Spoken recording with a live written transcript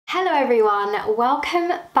Hello everyone,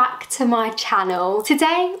 welcome back to my channel.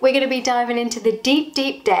 Today we're going to be diving into the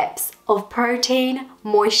deep depths of protein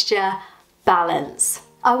moisture balance.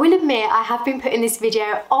 I will admit I have been putting this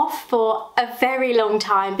video off for a very long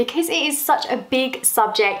time because it is such a big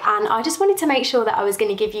subject, and I just wanted to make sure that I was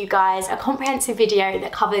going to give you guys a comprehensive video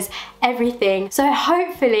that covers everything. So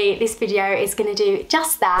hopefully this video is going to do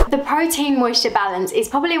just that. The protein moisture balance is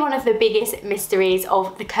probably one of the biggest mysteries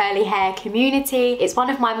of the curly hair community. It's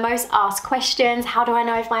one of my most asked questions. How do I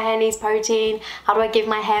know if my hair needs protein? How do I give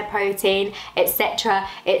my hair protein? Etc,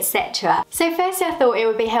 etc. So firstly, I thought it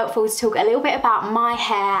would be helpful to talk a little bit about my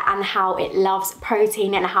hair and how it loves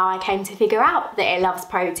protein and how I came to figure out that it loves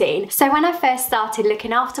protein. So when I first started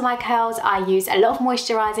looking after my curls, I used a lot of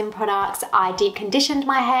moisturizing products. I deep conditioned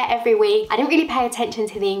my hair every week. I didn't really pay attention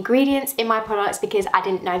to the ingredients in my products because I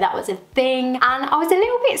didn't know that was a thing, and I was a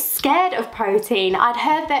little bit scared of protein. I'd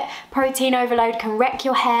heard that protein overload can wreck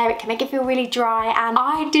your hair, it can make it feel really dry, and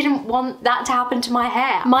I didn't want that to happen to my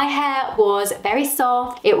hair. My hair was very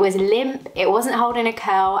soft, it was limp, it wasn't holding a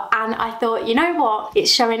curl, and I thought, you know what? It's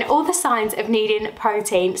showing all the signs of needing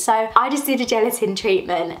protein. So I just did a gelatin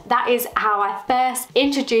treatment. That is how I first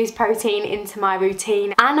introduced protein into my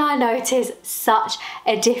routine, and I noticed such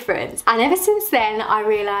a difference. And ever since then, I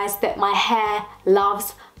realized that my hair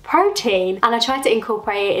loves protein, and I try to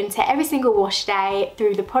incorporate it into every single wash day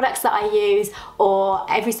through the products that I use, or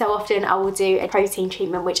every so often I will do a protein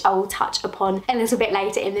treatment, which I will touch upon a little bit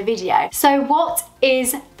later in the video. So what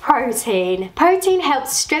is protein? Protein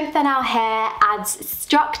helps strengthen our hair, adds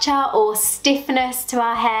structure or stiffness to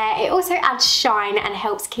our hair. It also adds shine and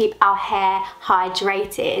helps keep our hair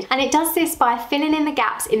hydrated. And it does this by filling in the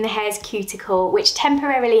gaps in the hair's cuticle, which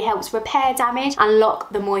temporarily helps repair damage and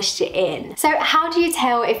lock the moisture in. So how do you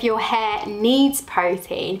tell if your hair needs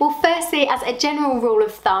protein? Well, firstly, as a general rule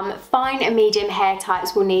of thumb, fine and medium hair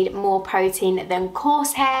types will need more protein than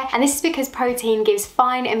coarse hair. And this is because protein gives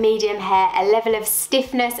fine and medium hair a level of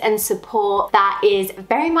stiffness and support that is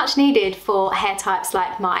very much needed for hair types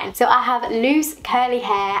like mine. So I have loose curly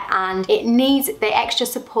hair and it needs the extra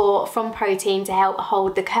support from protein to help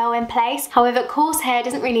hold the curl in place. However, coarse hair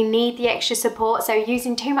doesn't really need the extra support, so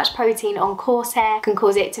using too much protein on coarse hair can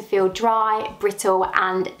cause it to feel dry, brittle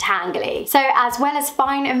and tangly. So as well as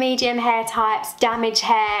fine and medium hair types, damaged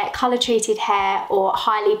hair, colour treated hair or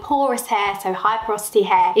highly porous hair, so high porosity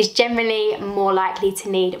hair, is generally more likely to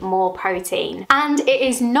need more protein. And it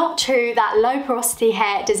is not true that low porosity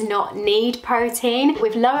hair does not need protein.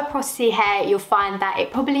 With lower porosity hair, you'll find that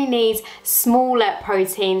it probably needs smaller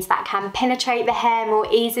proteins that can penetrate the hair more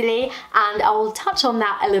easily, and I will touch on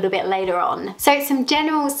that a little bit later on. So some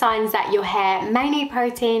general signs that your hair may need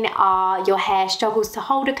protein are your hair struggles to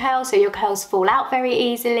hold a curl, so your curls fall out very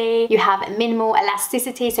easily. You have minimal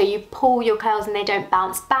elasticity, so you pull your curls and they don't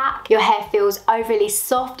bounce back. Your hair feels overly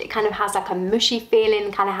soft, it kind of has like a mushy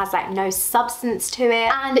feeling, kind of has like no substance to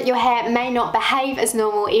it, and your hair may not behave as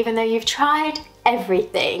normal even though you've tried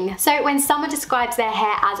everything. So when someone describes their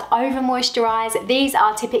hair as over-moisturised, these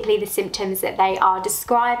are typically the symptoms that they are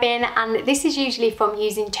describing, and this is usually from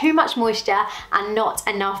using too much moisture and not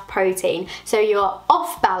enough protein. So you're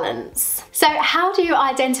off balance. So how do you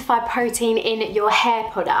identify protein in your hair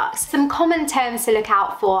products? Some common terms to look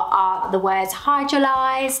out for are the words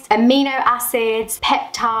hydrolyzed, amino acids,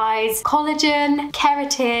 peptides, collagen,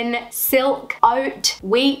 keratin, silk, oat,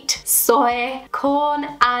 wheat, soy, corn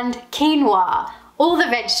and quinoa. All the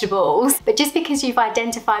vegetables. But just because you've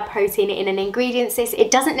identified protein in an ingredients list,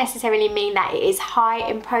 it doesn't necessarily mean that it is high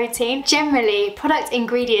in protein. Generally, product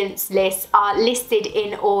ingredients lists are listed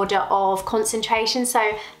in order of concentration.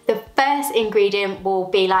 So the first ingredient will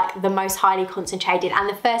be like the most highly concentrated, and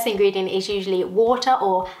the first ingredient is usually water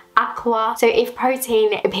or aqua. So if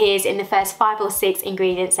protein appears in the first 5 or 6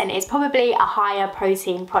 ingredients, then it's probably a higher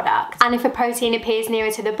protein product. And if a protein appears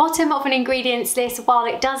nearer to the bottom of an ingredients list, while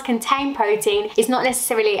it does contain protein, it's not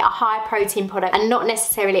necessarily a high protein product and not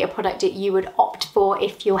necessarily a product that you would opt for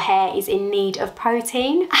if your hair is in need of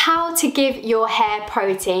protein. How to give your hair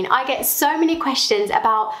protein? I get so many questions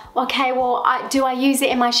about, okay, well, do I use it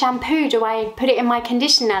in my shampoo? Do I put it in my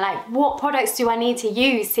conditioner? Like, what products do I need to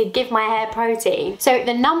use to give my hair protein? So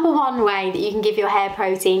the number one way that you can give your hair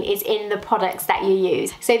protein is in the products that you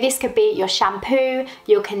use. So this could be your shampoo,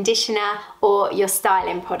 your conditioner, or your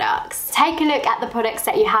styling products. Take a look at the products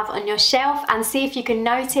that you have on your shelf and see if you can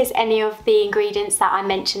notice any of the ingredients that I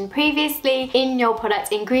mentioned previously in your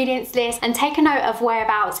product ingredients list, and take a note of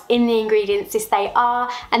whereabouts in the ingredients list they are,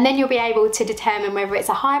 and then you'll be able to determine whether it's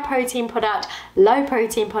a high protein product, low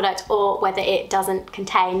protein product, or whether it doesn't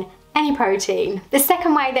contain any protein. The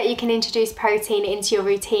second way that you can introduce protein into your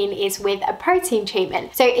routine is with a protein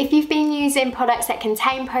treatment. So if you've been using products that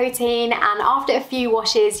contain protein and after a few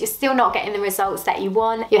washes you're still not getting the results that you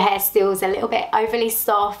want, your hair still is a little bit overly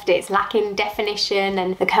soft, it's lacking definition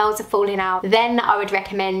and the curls are falling out, then I would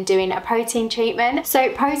recommend doing a protein treatment. So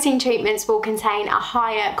protein treatments will contain a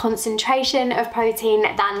higher concentration of protein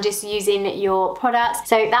than just using your products.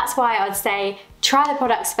 So that's why I'd say try the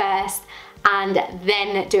products first and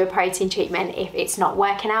then do a protein treatment if it's not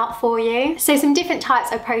working out for you. So some different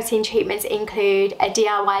types of protein treatments include a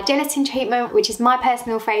DIY gelatin treatment, which is my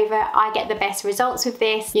personal favourite. I get the best results with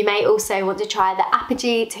this. You may also want to try the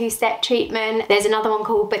Apogee 2-step treatment. There's another one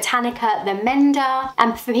called Botanica the Mender.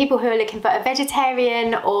 And for people who are looking for a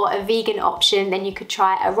vegetarian or a vegan option, then you could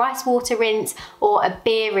try a rice water rinse or a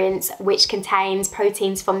beer rinse, which contains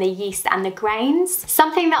proteins from the yeast and the grains.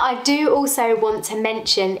 Something that I do also want to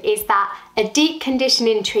mention is that a deep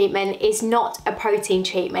conditioning treatment is not a protein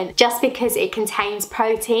treatment just because it contains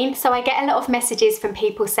protein. So I get a lot of messages from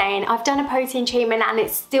people saying, I've done a protein treatment and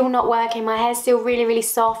it's still not working, my hair's still really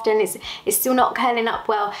soft and it's still not curling up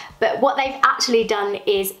well. But what they've actually done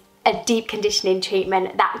is a deep conditioning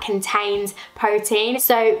treatment that contains protein.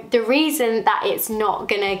 So the reason that it's not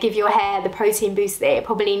gonna give your hair the protein boost that it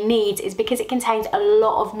probably needs is because it contains a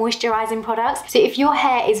lot of moisturizing products. So if your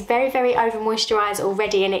hair is very over moisturized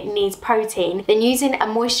already and it needs protein, then using a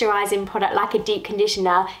moisturizing product like a deep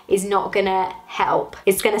conditioner is not gonna help.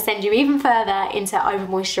 It's gonna send you even further into over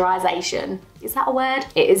moisturization. Is that a word?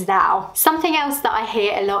 It is now. Something else that I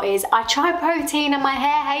hear a lot is, I tried protein and my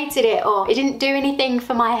hair hated it, or it didn't do anything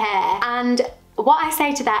for my hair. And what I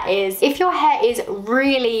say to that is, if your hair is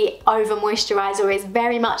really over moisturized or is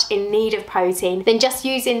very much in need of protein, then just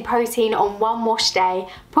using protein on one wash day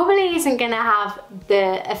probably isn't gonna have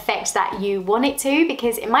the effect that you want it to,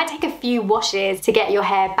 because it might take a few washes to get your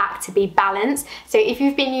hair back to be balanced. So if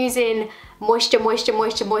you've been using moisture,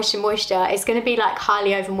 it's going to be like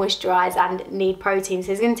highly over moisturized and need protein,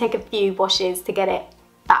 so it's going to take a few washes to get it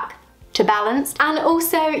back to balanced. And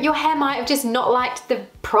also your hair might have just not liked the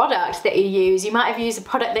product that you use. You might have used a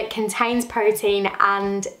product that contains protein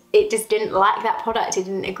and it just didn't like that product, it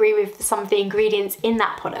didn't agree with some of the ingredients in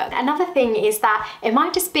that product. Another thing is that it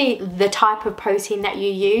might just be the type of protein that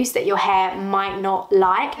you use that your hair might not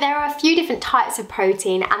like. There are a few different types of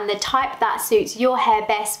protein, and the type that suits your hair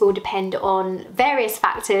best will depend on various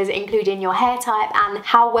factors, including your hair type and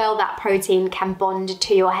how well that protein can bond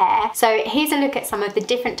to your hair. So here's a look at some of the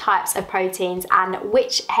different types of proteins and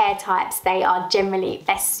which hair types they are generally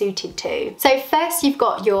best suited to. So first you've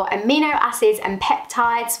got your amino acids and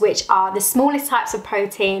peptides, which are the smallest types of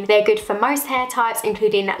protein. They're good for most hair types,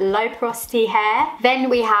 including low porosity hair. Then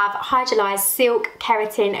we have hydrolyzed silk,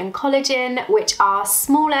 keratin and collagen, which are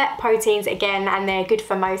smaller proteins again, and they're good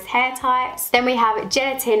for most hair types. Then we have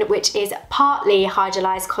gelatin, which is partly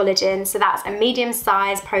hydrolyzed collagen, so that's a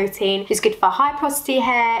medium-sized protein. It's good for high porosity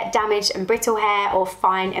hair, damaged and brittle hair, or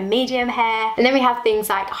fine and medium hair. And then we have things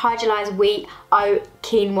like hydrolyzed wheat, oat,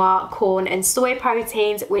 quinoa, corn and soy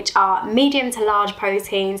proteins, which are medium to large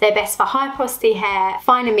proteins. They're best for high porosity hair,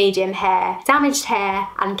 fine and medium hair, damaged hair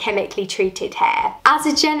and chemically treated hair. As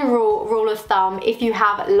a general rule of thumb, if you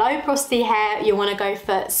have low porosity hair, you want to go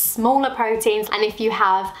for smaller proteins, and if you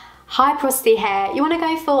have high porosity hair, you want to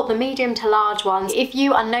go for the medium to large ones. If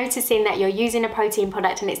you are noticing that you're using a protein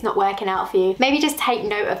product and it's not working out for you, maybe just take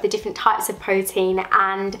note of the different types of protein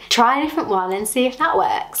and try a different one and see if that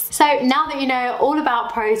works. So now that you know all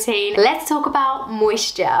about protein, let's talk about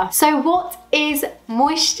moisture. So what is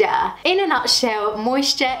moisture? In a nutshell,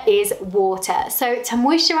 moisture is water. So to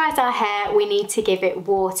moisturize our hair, we need to give it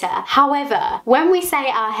water. However, when we say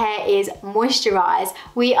our hair is moisturized,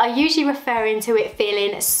 we are usually referring to it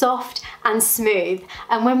feeling soft and smooth.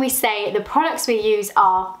 And when we say the products we use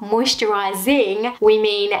are moisturizing, we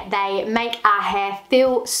mean they make our hair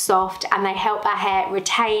feel soft and they help our hair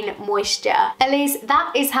retain moisture. At least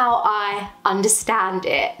that is how I understand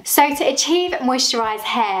it. So to achieve moisturized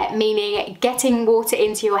hair, meaning getting water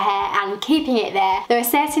into your hair and keeping it there are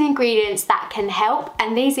certain ingredients that can help,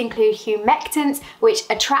 and these include humectants, which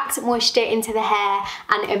attract moisture into the hair,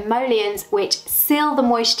 and emollients, which seal the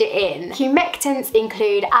moisture in. Humectants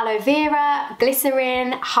include aloe vera,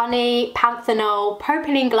 glycerin, honey, panthenol,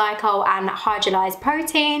 propylene glycol and hydrolyzed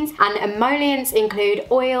proteins, and emollients include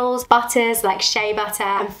oils, butters like shea butter,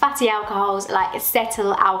 and fatty alcohols like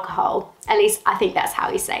acetyl alcohol. At least I think that's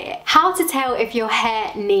how you say it. How to tell if your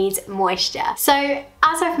hair needs moisture. So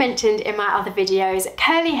as I've mentioned in my other videos,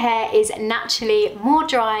 curly hair is naturally more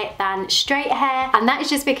dry than straight hair, and that is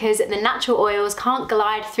just because the natural oils can't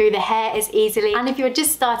glide through the hair as easily. And if you're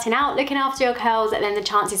just starting out looking after your curls, then the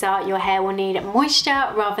chances are your hair will need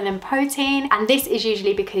moisture rather than protein. And this is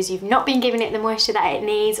usually because you've not been giving it the moisture that it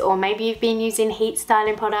needs, or maybe you've been using heat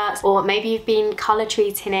styling products, or maybe you've been color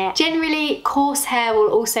treating it. Generally, coarse hair will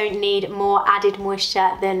also need more added moisture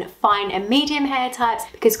than fine and medium hair types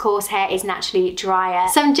because coarse hair is naturally drier.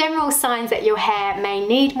 Some general signs that your hair may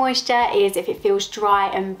need moisture is if it feels dry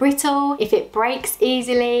and brittle, if it breaks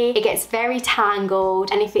easily, it gets very tangled,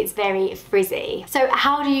 and if it's very frizzy. So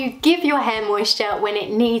how do you give your hair moisture when it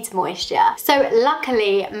needs moisture? So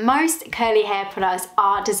luckily, most curly hair products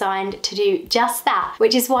are designed to do just that,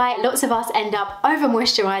 which is why lots of us end up over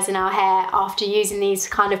moisturizing our hair after using these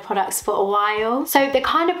kind of products for a while. So the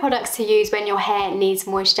kind of products to use when your hair needs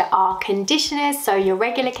moisture are conditioners, so your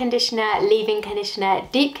regular conditioner, leave-in conditioner,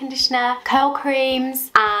 deep conditioner, curl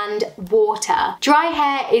creams, and water. Dry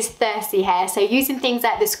hair is thirsty hair, so using things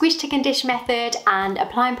like the squish to condition method and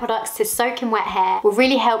applying products to soak in wet hair will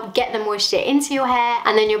really help get the moisture into your hair,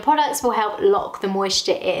 and then your products will help lock the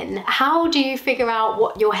moisture in. How do you figure out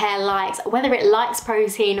what your hair likes, whether it likes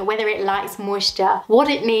protein, whether it likes moisture, what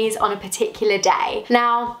it needs on a particular day?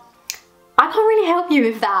 Now, I can't really help you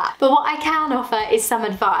with that, but what I can offer is some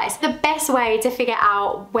advice. The best way to figure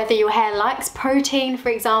out whether your hair likes protein, for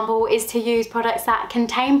example, is to use products that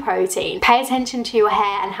contain protein. Pay attention to your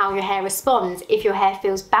hair and how your hair responds. If your hair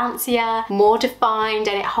feels bouncier, more defined,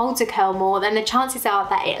 and it holds a curl more, then the chances are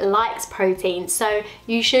that it likes protein. So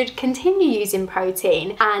you should continue using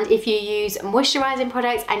protein. And if you use moisturizing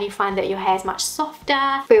products and you find that your hair is much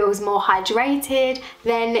softer, feels more hydrated,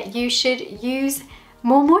 then you should use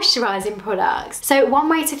more moisturizing products. So one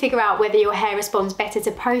way to figure out whether your hair responds better to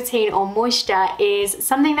protein or moisture is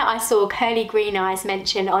something that I saw Curly Green Eyes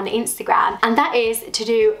mention on Instagram, and that is to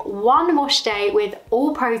do one wash day with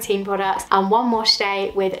all protein products and one wash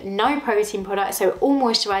day with no protein products, so all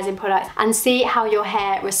moisturizing products, and see how your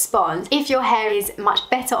hair responds. If your hair is much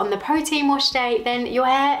better on the protein wash day, then your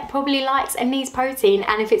hair probably likes and needs protein,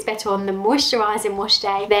 and if it's better on the moisturizing wash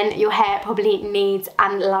day, then your hair probably needs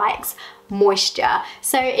and likes moisture.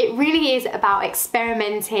 So it really is about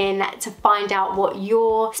experimenting to find out what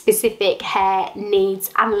your specific hair needs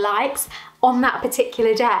and likes on that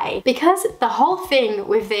particular day, because the whole thing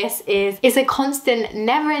with this is a constant,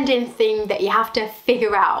 never-ending thing that you have to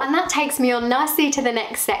figure out. And that takes me on nicely to the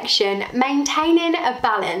next section, maintaining a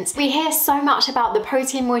balance. We hear so much about the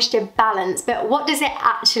protein moisture balance, but what does it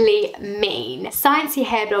actually mean? Sciencey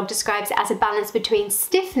Hair Blog describes it as a balance between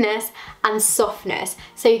stiffness and softness.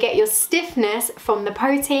 So you get your stiffness from the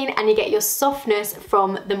protein and you get your softness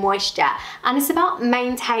from the moisture, and it's about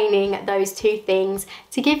maintaining those two things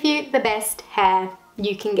to give you the best hair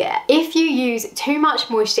you can get. If you use too much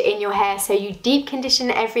moisture in your hair, so you deep condition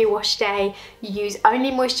every wash day, you use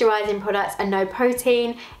only moisturizing products and no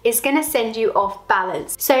protein, it's gonna send you off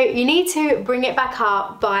balance. So you need to bring it back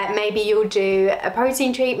up by maybe you'll do a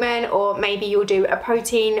protein treatment, or maybe you'll do a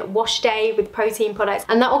protein wash day with protein products,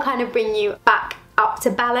 and that will kind of bring you back up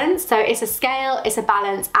to balance. So it's a scale, it's a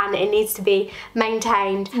balance, and it needs to be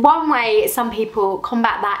maintained. One way some people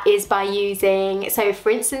combat that is by using, so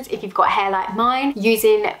for instance, if you've got hair like mine,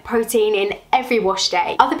 using protein in every wash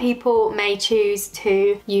day. Other people may choose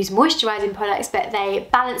to use moisturizing products, but they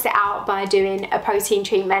balance it out by doing a protein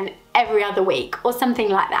treatment every other week or something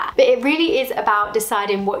like that. But it really is about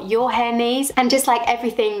deciding what your hair needs, and just like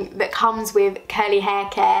everything that comes with curly hair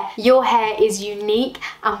care, your hair is unique,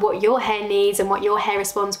 and what your hair needs and what your hair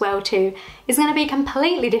responds well to is going to be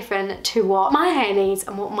completely different to what my hair needs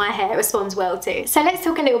and what my hair responds well to. So let's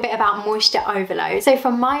talk a little bit about moisture overload. So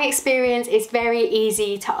from my experience, it's very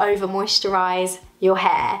easy to over moisturize your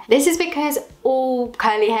hair. This is because all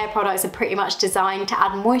curly hair products are pretty much designed to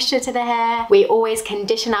add moisture to the hair. We always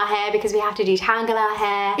condition our hair because we have to detangle our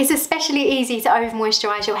hair. It's especially easy to over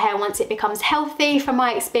moisturize your hair once it becomes healthy, from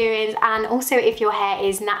my experience, and also if your hair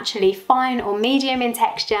is naturally fine or medium in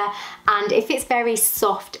texture, and if it's very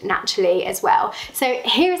soft naturally as well. So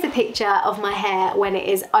here is a picture of my hair when it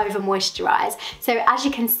is over moisturized. So as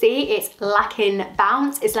you can see, it's lacking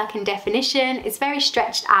bounce, it's lacking definition, it's very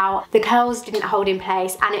stretched out, the curls didn't hold in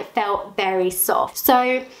place, and it felt very soft.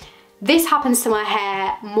 So this happens to my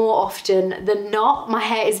hair more often than not. My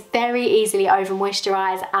hair is very easily over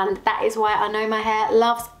moisturized, and that is why I know my hair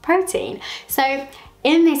loves protein. So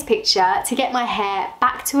In this picture, to get my hair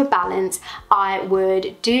back to a balance, I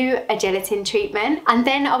would do a gelatin treatment, and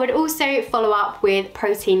then I would also follow up with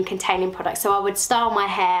protein containing products. So I would style my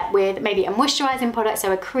hair with maybe a moisturizing product,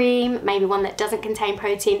 so a cream, maybe one that doesn't contain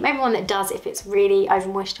protein, maybe one that does if it's really over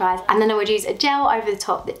moisturized, and then I would use a gel over the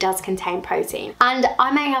top that does contain protein. And I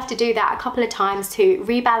may have to do that a couple of times to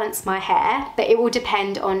rebalance my hair, but it will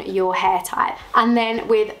depend on your hair type. And then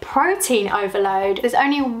with protein overload, there's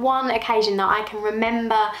only one occasion that I can remember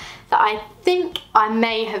that I think I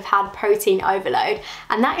may have had protein overload,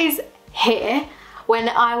 and that is here when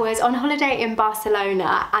I was on holiday in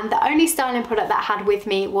Barcelona, and the only styling product that I had with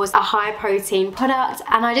me was a high protein product,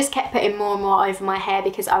 and I just kept putting more and more over my hair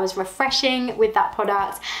because I was refreshing with that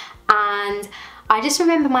product. And I just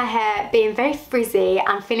remember my hair being very frizzy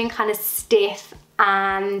and feeling kind of stiff,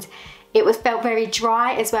 and it felt very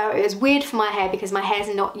dry as well. It was weird for my hair because my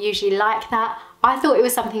hair's not usually like that. I thought it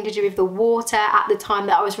was something to do with the water at the time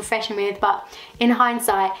that I was refreshing with, but in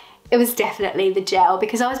hindsight, it was definitely the gel,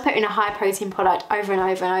 because I was putting a high protein product over and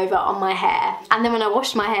over and over on my hair. And then when I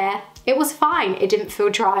washed my hair, it was fine. It didn't feel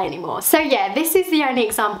dry anymore. So yeah, this is the only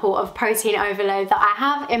example of protein overload that I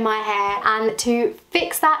have in my hair. And to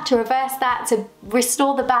fix that, to reverse that, to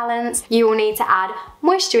restore the balance, you will need to add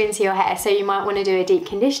moisture into your hair. So you might want to do a deep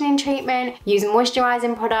conditioning treatment, use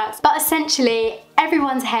moisturizing products, but essentially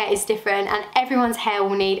everyone's hair is different and everyone's hair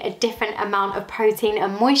will need a different amount of protein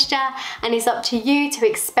and moisture, and it's up to you to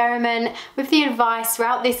experiment with the advice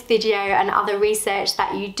throughout this video and other research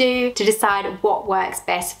that you do to decide what works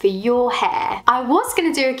best for your hair. I was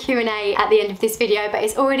going to do a Q&A at the end of this video, but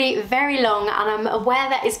it's already very long and I'm aware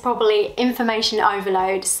that it's probably information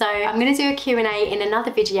overload, so I'm going to do a Q&A in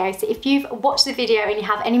another video. So if you've watched the video and you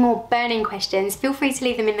have any more burning questions, feel free to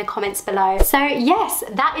leave them in the comments below. So yes,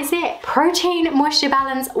 that is it. Protein moisture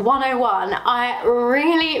balance 101. I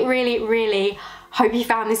really hope you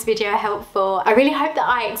found this video helpful. I really hope that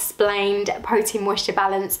I explained protein moisture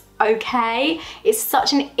balance okay. It's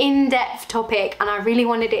such an in-depth topic and I really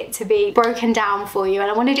wanted it to be broken down for you,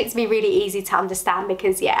 and I wanted it to be really easy to understand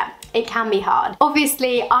because yeah, it can be hard.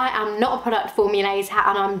 Obviously, I am not a product formulator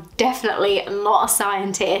and I'm definitely not a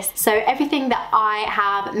scientist. So everything that I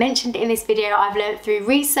have mentioned in this video, I've learned through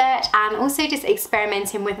research and also just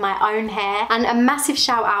experimenting with my own hair. And a massive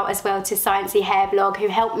shout out as well to Sciencey Hair Blog, who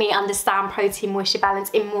helped me understand protein moisture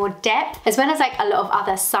balance in more depth, as well as like a lot of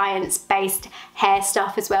other science-based hair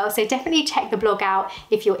stuff as well. So definitely check the blog out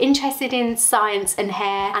if you're interested in science and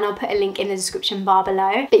hair, and I'll put a link in the description bar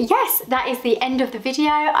below. But yes, that is the end of the video.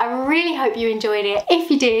 I really hope you enjoyed it.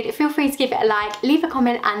 If you did, feel free to give it a like, leave a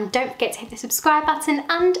comment, and don't forget to hit the subscribe button,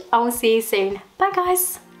 and I will see you soon. Bye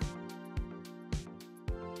guys.